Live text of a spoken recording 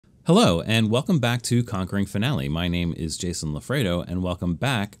Hello, and welcome back to Conquering Finale. My name is Jason Lafredo, and welcome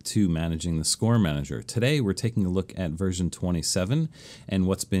back to Managing the Score Manager. Today, we're taking a look at version 27 and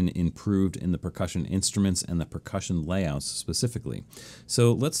what's been improved in the percussion instruments and the percussion layouts specifically.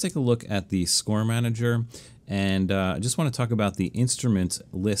 So let's take a look at the Score Manager, and I just want to talk about the instrument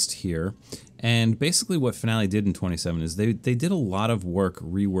list here. And basically what Finale did in 27 is they did a lot of work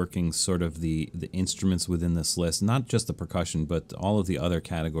reworking sort of the instruments within this list, not just the percussion, but all of the other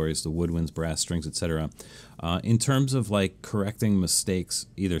categories, the woodwinds, brass, strings, etc. In terms of like correcting mistakes,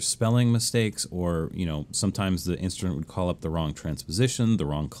 either spelling mistakes or, sometimes the instrument would call up the wrong transposition, the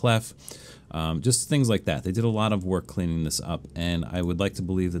wrong clef, just things like that. They did a lot of work cleaning this up, and I would like to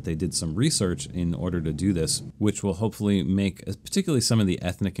believe that they did some research in order to do this, which will hopefully make, particularly some of the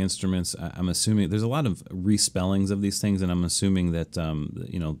ethnic instruments, I'm assuming there's a lot of respellings of these things, and I'm assuming that,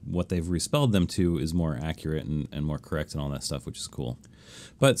 what they've respelled them to is more accurate and more correct and all that stuff, which is cool.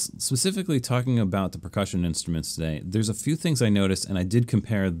 But specifically talking about the percussion instruments today, there's a few things I noticed, and I did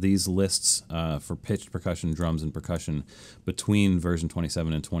compare these lists for pitched percussion, drums, and percussion between version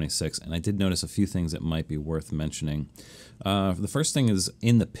 27 and 26, and I did notice a few things that might be worth mentioning. The first thing is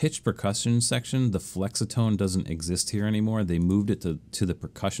in the pitched percussion section, the flexitone doesn't exist here anymore. They moved it to the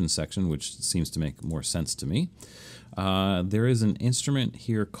percussion section, which seems to make more sense to me. There is an instrument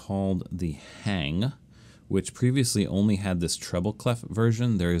here called the hang, which previously only had this treble clef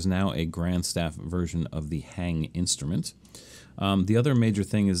version. There is now a grand staff version of the hang instrument. The other major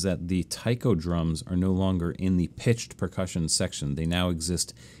thing is that the taiko drums are no longer in the pitched percussion section. They now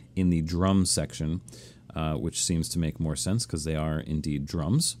exist in the drum section, which seems to make more sense because they are indeed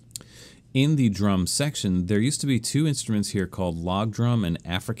drums. In the drum section, there used to be two instruments here called log drum and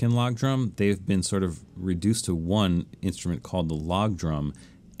African log drum. They've been sort of reduced to one instrument called the log drum,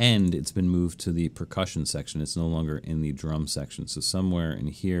 and it's been moved to the percussion section. It's no longer in the drum section. So somewhere in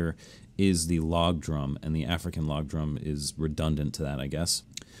here is the log drum, and the African log drum is redundant to that, I guess.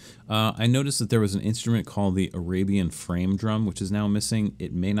 I noticed that there was an instrument called the Arabian frame drum, which is now missing.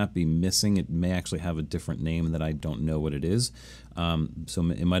 It may not be missing. It may actually have a different name that I don't know what it is. So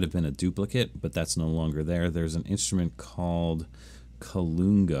it might have been a duplicate, but that's no longer there. There's an instrument called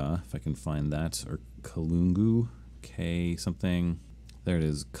Kalunga, if I can find that, or Kalungu, K something. There it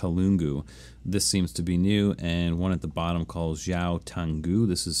is, Kalungu. This seems to be new, and one at the bottom called Jiao Tangu.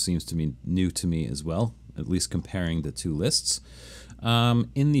 This seems to be new to me as well, at least comparing the two lists.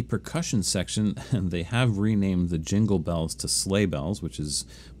 In the percussion section, they have renamed the jingle bells to sleigh bells, which is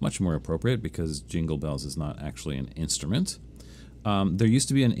much more appropriate because jingle bells is not actually an instrument. There used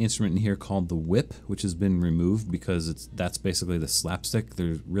to be an instrument in here called the whip, which has been removed because that's basically the slapstick.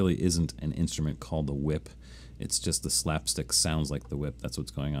 There really isn't an instrument called the whip. It's just the slapstick sounds like the whip. That's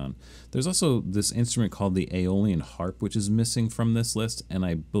what's going on. There's also this instrument called the Aeolian harp, which is missing from this list, and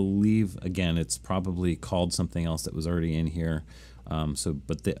I believe, again, it's probably called something else that was already in here.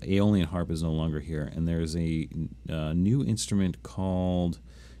 But the Aeolian harp is no longer here, and there's a new instrument called,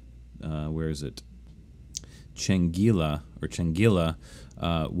 where is it? Chengila,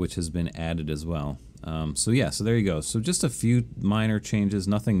 which has been added as well. So there you go. So just a few minor changes,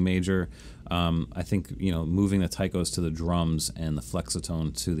 nothing major. I think, moving the taikos to the drums and the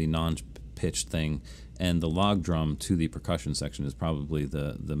flexitone to the non-pitched thing and the log drum to the percussion section is probably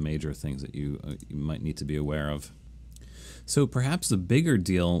the major things that you might need to be aware of. So perhaps the bigger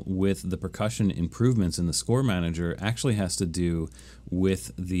deal with the percussion improvements in the Score Manager actually has to do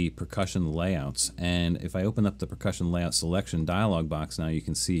with the percussion layouts. And if I open up the percussion layout selection dialog box now, you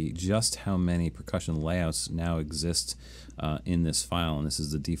can see just how many percussion layouts now exist in this file. And this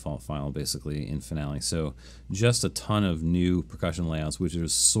is the default file basically in Finale. So just a ton of new percussion layouts, which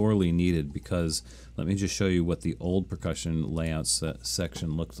is sorely needed because let me just show you what the old percussion layouts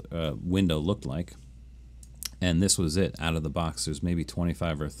section window looked like. And this was it out of the box. There's maybe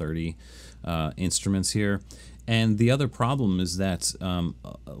 25 or 30 instruments here. And the other problem is that a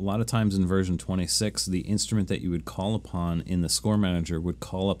lot of times in version 26, the instrument that you would call upon in the Score Manager would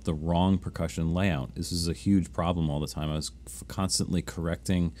call up the wrong percussion layout. This is a huge problem all the time. I was constantly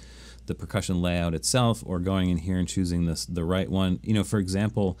correcting the percussion layout itself or going in here and choosing the right one. For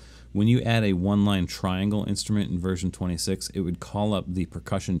example, when you add a one-line triangle instrument in version 26, it would call up the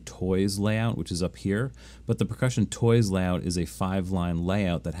percussion toys layout, which is up here, but the percussion toys layout is a 5-line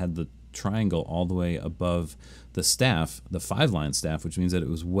layout that had the triangle all the way above the staff, the 5-line staff, which means that it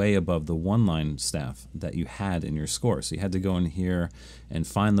was way above the 1-line staff that you had in your score. So you had to go in here and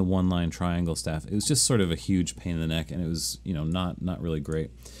find the 1-line triangle staff. It was just sort of a huge pain in the neck, and it was, not really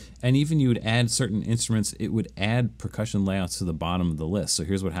great. And even you would add certain instruments, it would add percussion layouts to the bottom of the list. So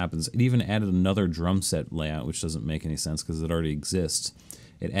here's what happens. It even added another drum set layout, which doesn't make any sense because it already exists.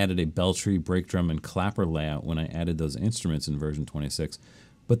 It added a bell tree, break drum, and clapper layout when I added those instruments in version 26.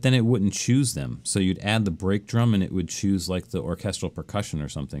 But then it wouldn't choose them. So you'd add the break drum and it would choose like the orchestral percussion or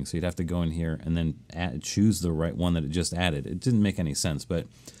something. So you'd have to go in here and then choose the right one that it just added. It didn't make any sense, but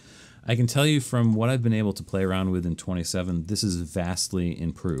I can tell you from what I've been able to play around with in 27, this is vastly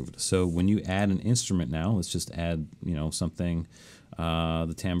improved. So when you add an instrument now, let's just add, you know, something,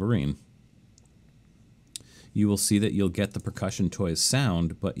 the tambourine. You will see that you'll get the Percussion Toys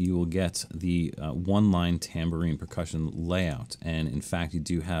sound, but you will get the one-line tambourine percussion layout. And in fact, you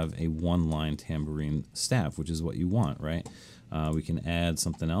do have a one-line tambourine staff, which is what you want, right? We can add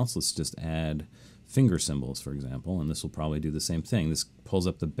something else. Let's just add finger cymbals, for example, and this will probably do the same thing. This pulls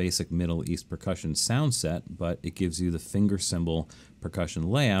up the basic Middle East percussion sound set, but it gives you the finger cymbal percussion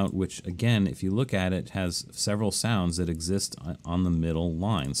layout, which again, if you look at it, has several sounds that exist on the middle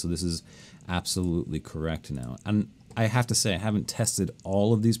line. So this is absolutely correct now. And I have to say, I haven't tested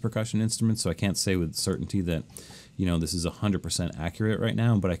all of these percussion instruments, so I can't say with certainty that, you know, this is 100% accurate right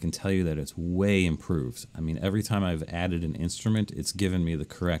now, but I can tell you that it's way improved. I mean, every time I've added an instrument, it's given me the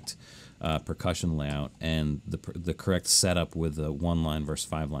correct percussion layout and the correct setup with the 1-line versus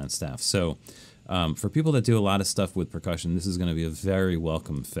 5-line staff. So for people that do a lot of stuff with percussion, this is going to be a very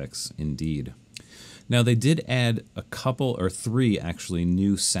welcome fix indeed. Now they did add a couple or 3 actually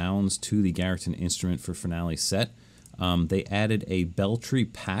new sounds to the Garriton instrument for Finale set. They added a bell tree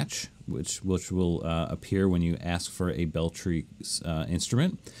patch, which will appear when you ask for a bell tree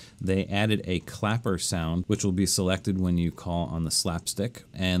instrument. They added a clapper sound, which will be selected when you call on the slapstick,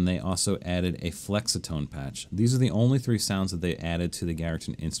 and they also added a flexitone patch. These are the only 3 sounds that they added to the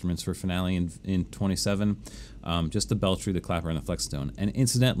Garriton instruments for Finale in 27. Just the bell tree, the clapper, and the flexitone. And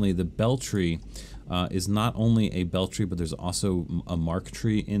incidentally, the bell tree is not only a bell tree, but there's also a mark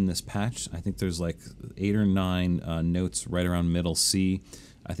tree in this patch. I think there's like 8 or 9 notes right around middle C.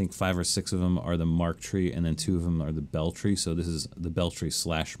 I think 5 or 6 of them are the mark tree, and then 2 of them are the bell tree. So this is the bell tree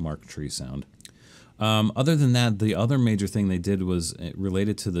 / mark tree sound. Other than that, the other major thing they did was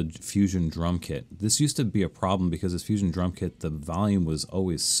related to the Fusion drum kit. This used to be a problem because this Fusion drum kit, the volume was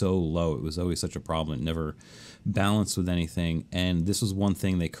always so low. It was always such a problem. It never balanced with anything. And this was one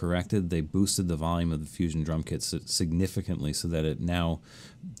thing they corrected. They boosted the volume of the Fusion drum kit significantly so that it now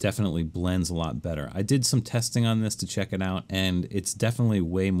definitely blends a lot better. I did some testing on this to check it out, and it's definitely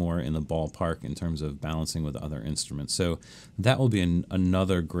way more in the ballpark in terms of balancing with other instruments. So that will be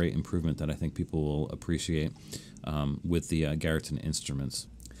another great improvement that I think people will appreciate with the Garriton instruments.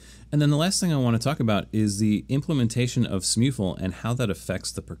 And then the last thing I want to talk about is the implementation of SMuFL and how that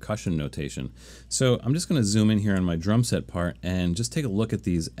affects the percussion notation. So I'm just going to zoom in here on my drum set part and just take a look at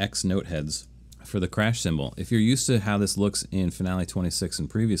these X note heads for the crash cymbal. If you're used to how this looks in Finale 26 and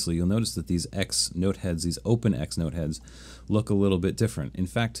previously, you'll notice that these X note heads, these open X note heads, look a little bit different. In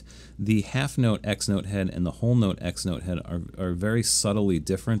fact, the half note X note head and the whole note X note head are very subtly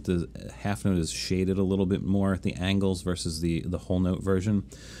different. The half note is shaded a little bit more at the angles versus the whole note version.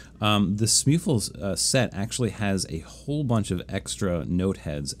 The SMuFL set actually has a whole bunch of extra note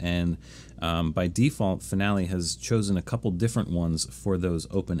heads, and by default, Finale has chosen a couple different ones for those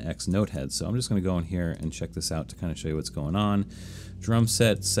open X note heads. So I'm just going to go in here and check this out to kind of show you what's going on. Drum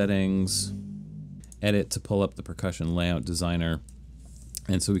set settings, edit to pull up the Percussion Layout Designer.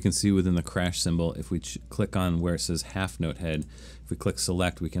 And so we can see within the crash cymbal, if we click on where it says half note head, if we click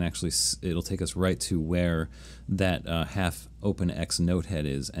select, we can actually, it'll take us right to where that half open X note head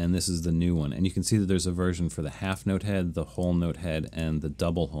is. And this is the new one. And you can see that there's a version for the half note head, the whole note head, and the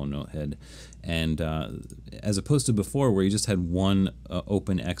double whole note head. And as opposed to before where you just had one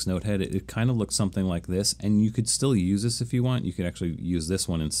open X note head, it kind of looks something like this. And you could still use this if you want. You could actually use this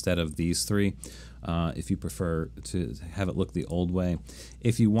one instead of these 3. If you prefer to have it look the old way.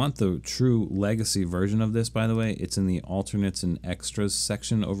 If you want the true legacy version of this, by the way, it's in the alternates and extras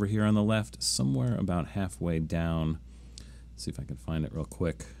section over here on the left, somewhere about halfway down. Let's see if I can find it real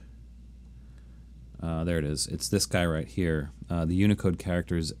quick. There it is. It's this guy right here. The Unicode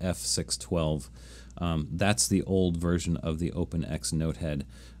character is F612. That's the old version of the OpenX notehead.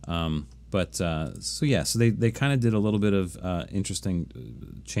 So yeah, so they kind of did a little bit of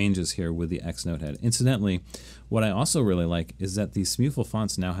interesting changes here with the X notehead. Incidentally, what I also really like is that these SMuFL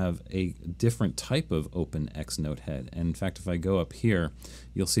fonts now have a different type of open X notehead. And in fact, if I go up here,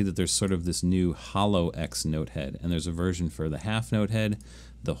 you'll see that there's sort of this new hollow X notehead, and there's a version for the half notehead,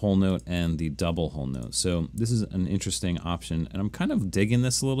 the whole note, and the double whole note. So this is an interesting option, and I'm kind of digging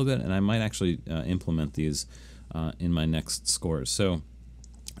this a little bit, and I might actually implement these in my next scores. So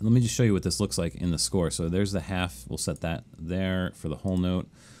let me just show you what this looks like in the score. So there's the half. We'll set that there for the whole note.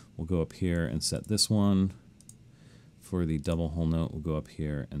 We'll go up here and set this one for the double hole note, we'll go up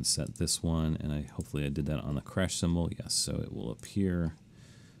here and set this one, and hopefully I did that on the crash cymbal. Yes, so it will appear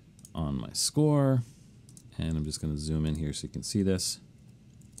on my score, and I'm just going to zoom in here so you can see this.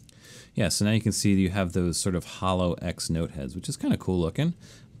 Yeah, so now you can see you have those sort of hollow X note heads, which is kind of cool looking.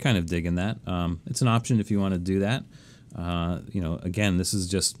 I'm kind of digging that. It's an option if you want to do that. You know, again, this is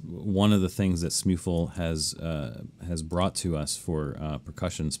just one of the things that SMuFL has brought to us for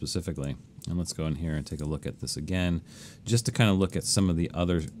percussion specifically. And let's go in here and take a look at this again, just to kind of look at some of the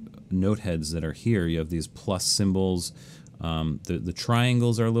other note heads that are here. You have these plus symbols. The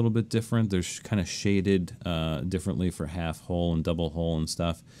triangles are a little bit different. They're kind of shaded differently for half hole and double hole and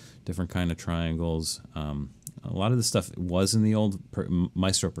stuff. Different kind of triangles. A lot of this stuff was in the old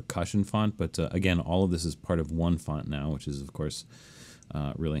Maestro Percussion font, but again, all of this is part of one font now, which is, of course,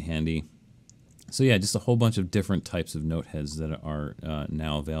 really handy. So yeah, just a whole bunch of different types of note heads that are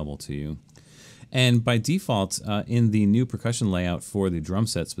now available to you. And by default, in the new percussion layout for the drum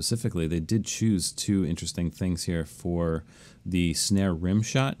set specifically, they did choose two interesting things here. For the snare rim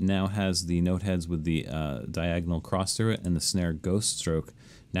shot now has the note heads with the diagonal cross through it, and the snare ghost stroke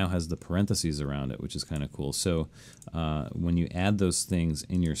now has the parentheses around it, which is kind of cool. So when you add those things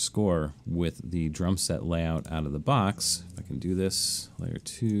in your score with the drum set layout out of the box, if I can do this, layer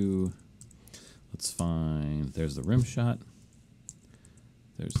 2, let's find, there's the rim shot,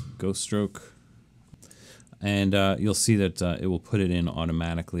 there's the ghost stroke, and you'll see that it will put it in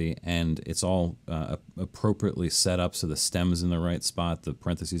automatically, and it's all appropriately set up so the stem is in the right spot, the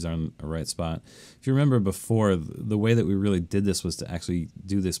parentheses are in the right spot. If you remember before, the way that we really did this was to actually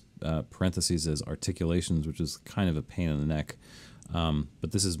do this parentheses as articulations, which is kind of a pain in the neck,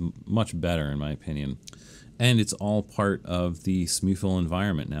 but this is much better in my opinion. And it's all part of the SMuFL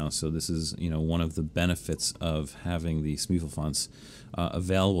environment now, so this is, you know, one of the benefits of having the SMuFL fonts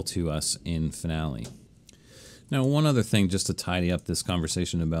available to us in Finale. Now, one other thing just to tidy up this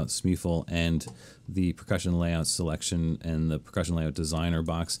conversation about SMuFL and the percussion layout selection and the percussion layout designer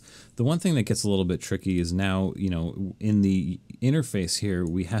box. The one thing that gets a little bit tricky is now, you know, in the interface here,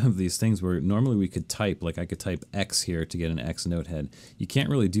 we have these things where normally we could type, like I could type X here to get an X note head. You can't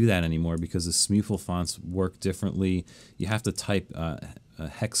really do that anymore because the SMuFL fonts work differently. You have to type a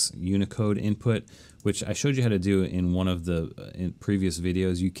hex Unicode input, which I showed you how to do in one of the previous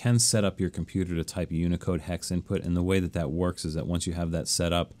videos. You can set up your computer to type Unicode hex input, and the way that that works is that once you have that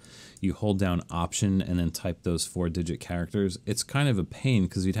set up, you hold down Option and then type those 4-digit characters. It's kind of a pain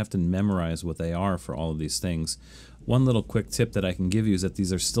because you'd have to memorize what they are for all of these things. One little quick tip that I can give you is that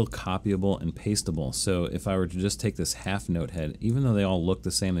these are still copyable and pastable. So if I were to just take this half note head, even though they all look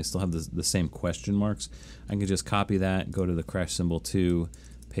the same, they still have the same question marks. I can just copy that, go to the crash cymbal 2,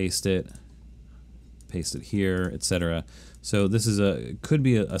 paste it here, etc. So this is could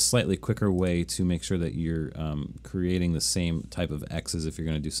be a slightly quicker way to make sure that you're creating the same type of X's if you're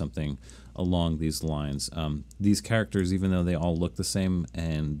going to do something along these lines. These characters, even though they all look the same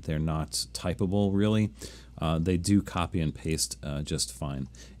and they're not typable really, they do copy and paste just fine.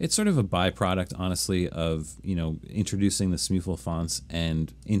 It's sort of a byproduct, honestly, of, you know, introducing the SMuFL fonts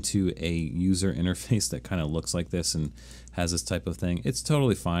and into a user interface that kind of looks like this and has this type of thing. It's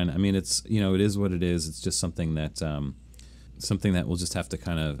totally fine. I mean, it's, you know, it is what it is. It's just something that we'll just have to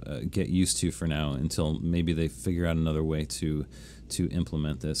kind of get used to for now until maybe they figure out another way to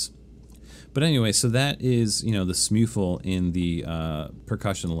implement this. But anyway, so that is, you know, the SMuFL in the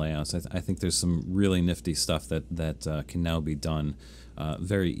percussion layouts. I think there's some really nifty stuff that can now be done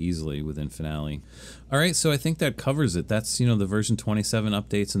very easily within Finale. All right, so I think that covers it. That's, you know, the version 27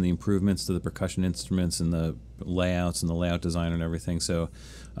 updates and the improvements to the percussion instruments and the layouts and the layout design and everything. So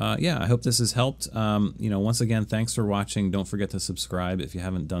yeah, I hope this has helped. You know, once again, thanks for watching. Don't forget to subscribe if you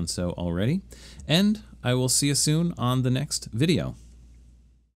haven't done so already. And I will see you soon on the next video.